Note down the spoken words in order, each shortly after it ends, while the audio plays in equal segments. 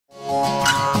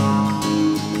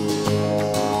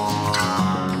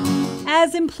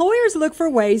employers look for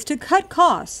ways to cut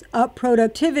costs, up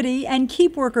productivity, and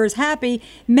keep workers happy,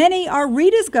 many are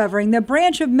rediscovering the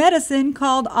branch of medicine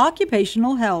called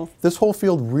occupational health. This whole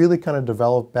field really kind of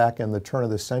developed back in the turn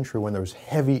of the century when there was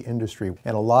heavy industry,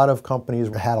 and a lot of companies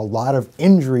had a lot of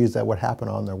injuries that would happen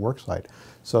on their worksite.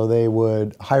 So they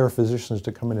would hire physicians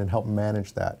to come in and help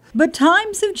manage that. But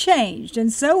times have changed,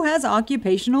 and so has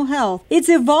occupational health. It's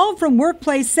evolved from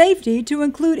workplace safety to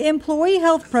include employee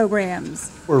health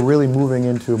programs. We're really moving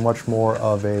into much more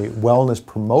of a wellness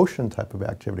promotion type of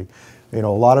activity. You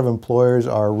know, a lot of employers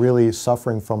are really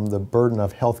suffering from the burden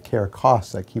of health care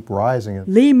costs that keep rising.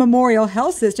 Lee Memorial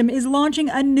Health System is launching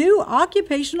a new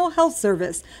occupational health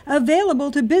service available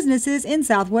to businesses in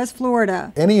Southwest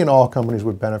Florida. Any and all companies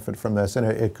would benefit from this, and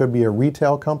it could be a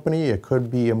retail company, it could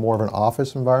be a more of an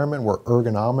office environment where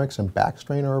ergonomics and back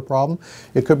strain are a problem.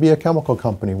 It could be a chemical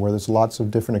company where there's lots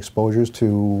of different exposures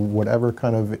to whatever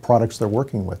kind of products they're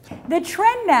working with. The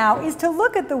trend now is to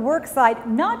look at the work site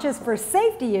not just for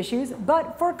safety issues,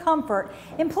 but for comfort.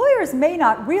 Employers may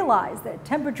not realize the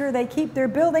temperature they keep their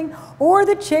building or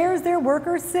the chairs their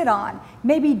workers sit on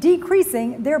may be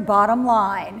decreasing their bottom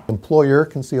line. Employer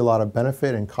can see a lot of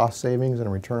benefit and cost savings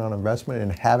and return on investment in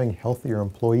having healthier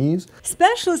employees.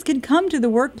 Specialists can come to the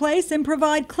workplace and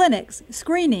provide clinics,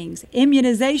 screenings,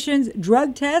 immunizations,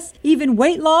 drug tests, even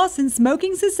weight loss and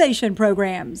smoking cessation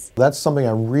programs. That's something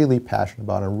I'm really passionate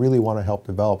about and really want to help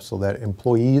develop so that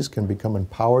employees can become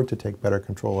empowered to take better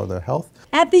control of their health.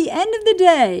 At the end of the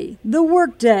day, the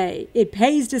workday, it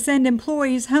pays to send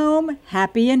employees home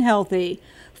happy and healthy.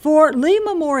 For Lee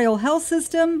Memorial Health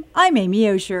System, I'm Amy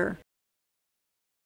Osher.